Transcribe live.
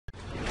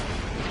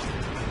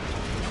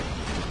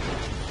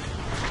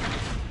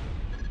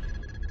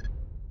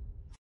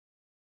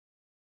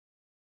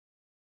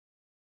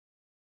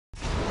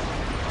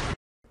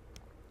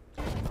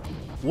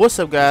What's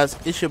up, guys?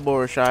 It's your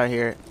boy Rashad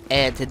here,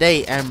 and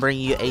today I'm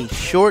bringing you a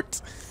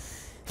short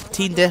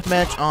team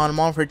deathmatch on Modern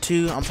Warfare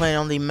 2. I'm playing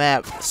on the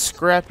map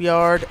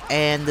Scrapyard,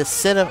 and the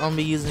setup I'm gonna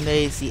be using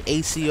today is the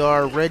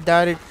ACR red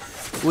dotted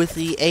with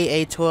the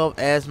AA-12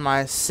 as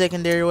my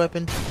secondary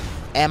weapon.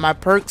 And my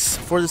perks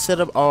for the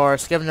setup are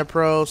Scavenger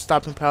Pro,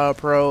 Stopping Power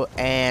Pro,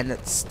 and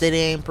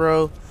Duty&amp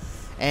Pro.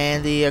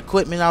 And the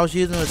equipment I was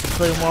using was the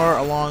Claymore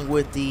along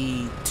with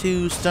the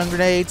 2 stun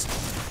grenades.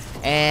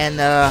 And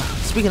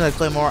speaking of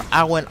Claymore,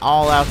 I went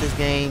all out this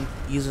game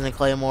using the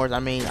Claymores. I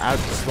mean, I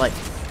was just like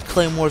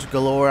Claymores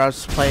galore. I was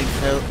just playing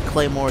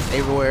Claymores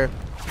everywhere.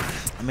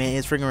 I mean,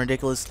 it's freaking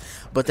ridiculous.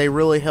 But they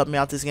really helped me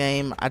out this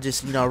game. I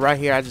just, you know, right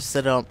here, I just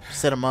set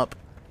them up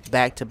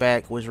back to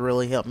back, which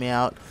really helped me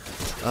out.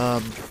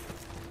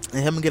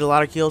 It helped me get a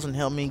lot of kills and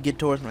helped me get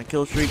towards my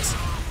kill streaks.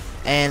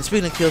 And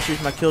speaking of kill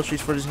streaks, my kill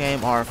streaks for this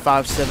game are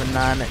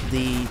 579,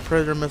 the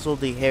Predator Missile,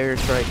 the Harrier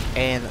Strike,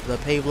 and the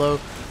PaveLow.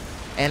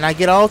 And I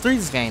get all 3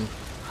 this game.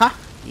 Ha!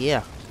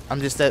 Yeah. I'm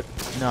just that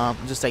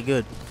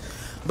good.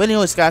 But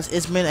anyways, guys,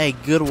 it's been a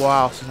good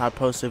while since I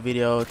posted a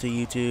video to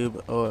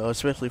YouTube,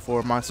 especially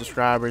for my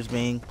subscribers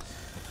being.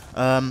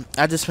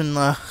 I just been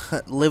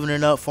living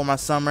it up for my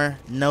summer.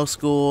 No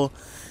school.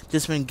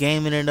 Just been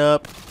gaming it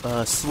up,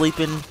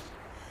 sleeping,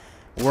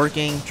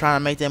 working, trying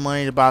to make that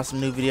money to buy some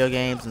new video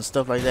games and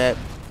stuff like that.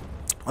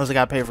 Also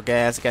gotta pay for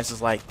gas. Gas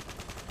is like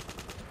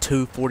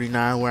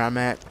 $2.49 where I'm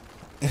at.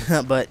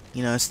 But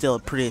you know, it's still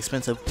pretty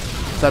expensive.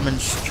 So I've been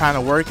trying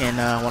to work, and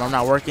when I'm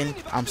not working,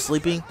 I'm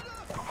sleeping.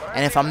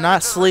 And if I'm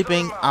not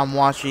sleeping, I'm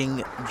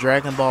watching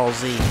Dragon Ball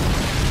Z.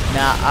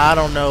 Now, I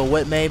don't know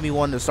what made me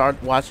want to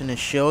start watching this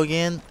show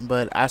again,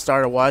 but I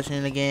started watching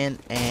it again,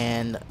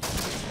 and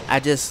I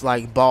just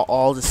like bought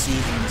all the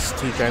seasons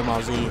to Dragon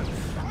Ball Z.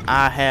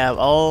 I have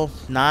all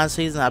 9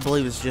 seasons. I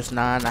believe it's just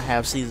 9. I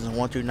have seasons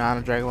 1 through 9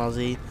 of Dragon Ball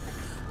Z.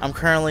 I'm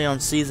currently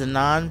on season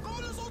 9,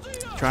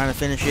 trying to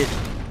finish it.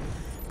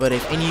 But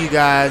if any of you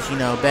guys, you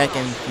know, back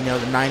in, you know,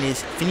 the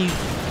 90s, if any of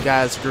you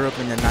guys grew up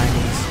in the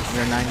 90s,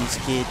 you're a 90s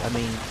kid, I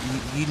mean,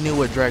 you knew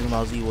what Dragon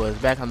Ball Z was.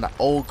 Back on the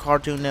old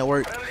Cartoon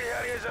Network,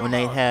 when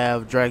they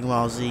have Dragon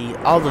Ball Z,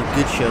 all the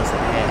good shows they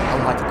had,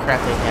 unlike the crap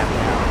they have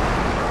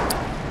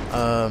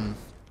now.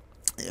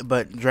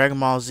 But Dragon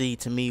Ball Z,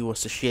 to me,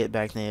 was the shit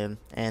back then.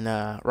 And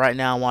right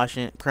now I'm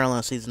watching it, currently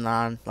on season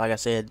 9, like I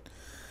said,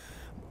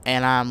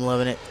 and I'm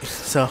loving it.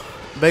 So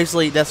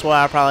basically, that's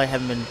why I probably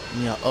haven't been,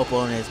 you know,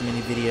 uploading as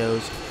many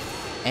videos.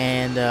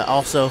 And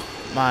also,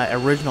 my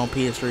original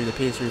PS3, the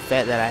PS3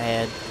 Fat that I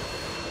had,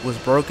 was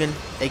broken.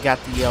 It got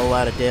the yellow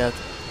out of death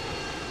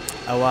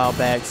a while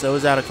back, so it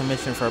was out of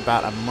commission for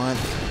about a month.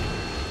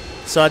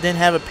 So I didn't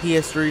have a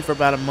PS3 for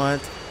about a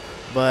month,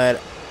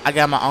 but I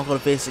got my uncle to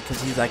fix it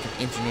because he's like an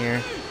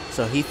engineer.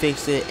 So he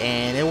fixed it,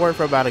 and it worked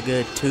for about a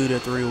good 2 to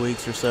 3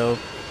 weeks or so.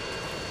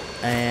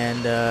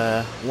 And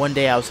one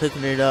day I was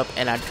hooking it up,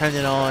 and I turned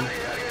it on,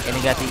 and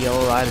it got the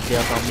yellow light of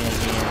death on me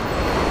again.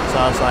 So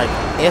I was like,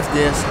 F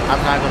this,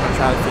 I'm not going to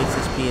try to fix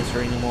this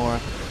PS3 anymore.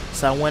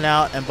 So I went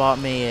out and bought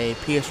me a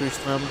PS3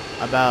 Slim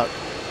about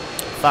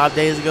 5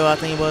 days ago, I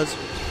think it was.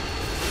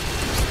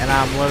 And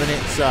I'm loving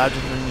it, so I've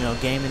just been, you know,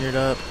 gaming it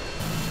up.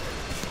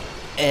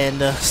 And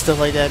stuff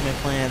like that. I've been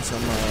playing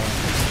some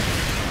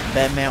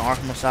Batman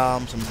Arkham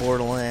Asylum, some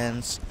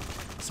Borderlands,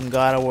 some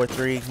God of War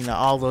 3, you know,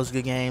 all those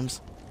good games.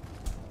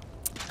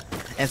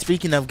 And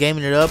speaking of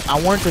gaming it up,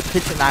 I wanted to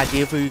pitch an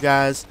idea for you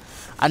guys.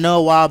 I know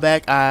a while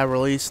back I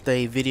released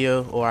a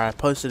video, or I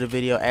posted a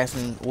video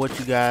asking what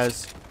you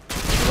guys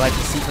would like to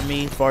see from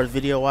me as far as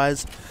video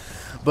wise.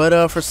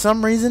 But for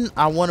some reason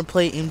I want to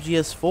play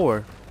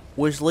MGS4,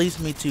 which leads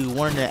me to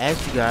wanting to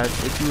ask you guys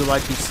if you would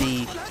like to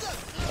see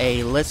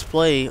a let's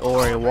play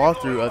or a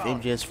walkthrough of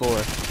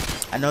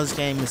MGS4. I know this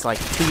game is like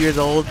 2 years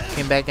old,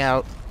 came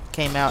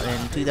out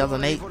in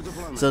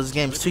 2008, so this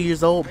game's 2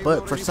 years old,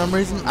 but for some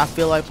reason I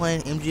feel like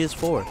playing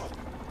MGS4.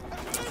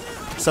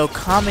 So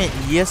comment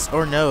yes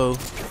or no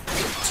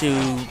to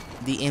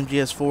the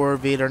MGS4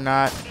 vid or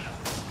not.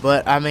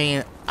 But I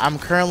mean, I'm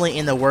currently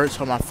in the works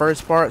for my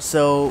first part,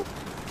 so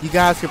you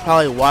guys could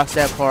probably watch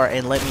that part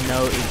and let me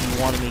know if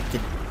you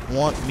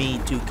want me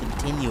to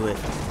continue it.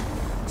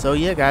 So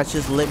yeah, guys,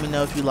 just let me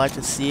know if you'd like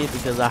to see it,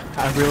 because I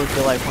really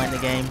feel like playing the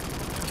game.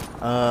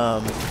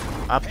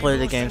 I played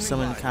the game so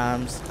many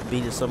times,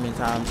 beat it so many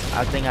times.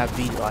 I think I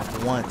beat it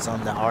like once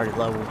on the hardest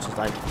level, which is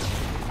like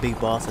big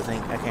boss. I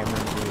can't remember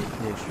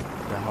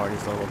the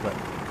hardest level, but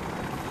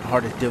the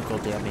hardest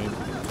difficulty, I mean.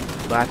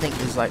 But I think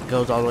it's like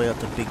goes all the way up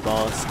to big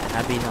boss.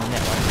 I beat it on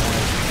that like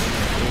once.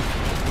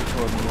 It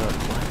tore me up,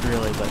 like,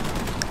 really, but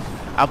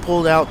I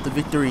pulled out the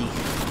victory.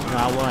 You know,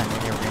 I won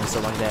and everything and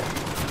stuff like that.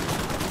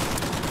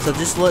 So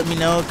just let me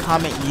know,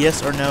 comment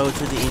yes or no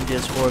to the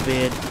MGS4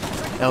 vid.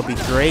 That'll be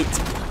great.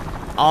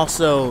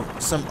 Also,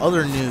 some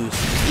other news.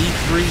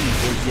 E3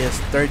 is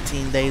just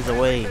 13 days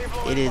away.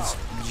 It is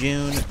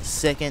June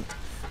 2nd.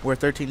 We're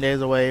 13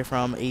 days away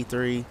from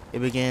E3.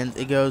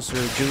 It goes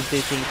through June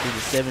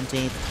 15th through the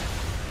 17th.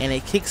 And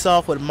it kicks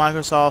off with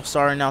Microsoft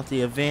starting out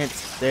the event.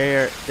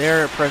 Their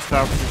press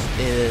conference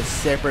is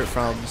separate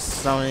from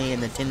Sony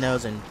and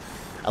Nintendo's and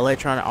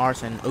Electronic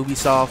Arts and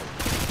Ubisoft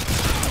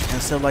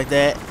and stuff like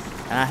that.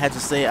 And I have to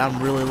say,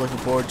 I'm really looking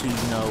forward to, you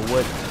know,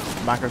 what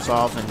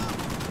Microsoft and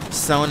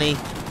Sony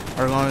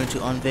are going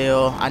to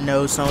unveil. I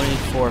know Sony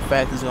for a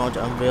fact is going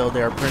to unveil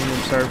their premium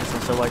service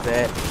and stuff like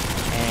that.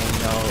 And,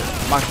 you know,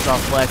 Microsoft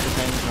flagship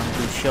things is going to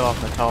do show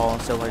off Natal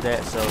and stuff like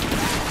that. So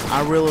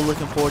I'm really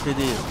looking forward to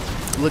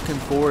this. Looking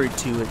forward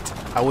to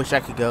it. I wish I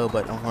could go,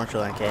 but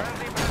unfortunately I can't.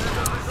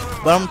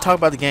 But I'm going to talk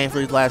about the game for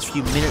these last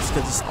few minutes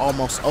because it's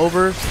almost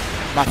over.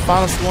 My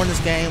final score in this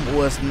game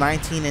was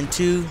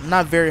 19-2.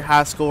 Not very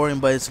high scoring,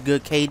 but it's a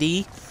good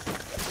KD.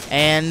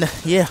 And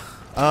yeah,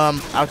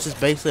 I was just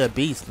basically a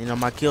beast. You know,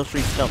 my kill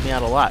streaks helped me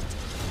out a lot.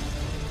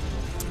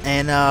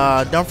 And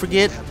don't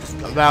forget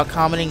about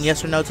commenting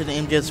yes or no to the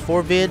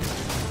MGS4 vid.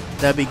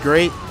 That'd be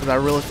great because I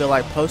really feel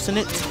like posting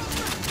it.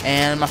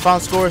 And my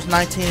final score is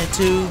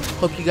 19-2.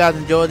 Hope you guys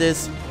enjoy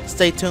this.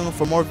 Stay tuned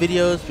for more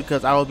videos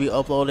because I will be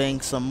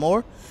uploading some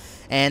more.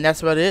 And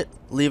that's about it.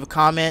 Leave a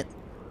comment,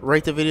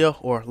 rate the video,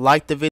 or like the video.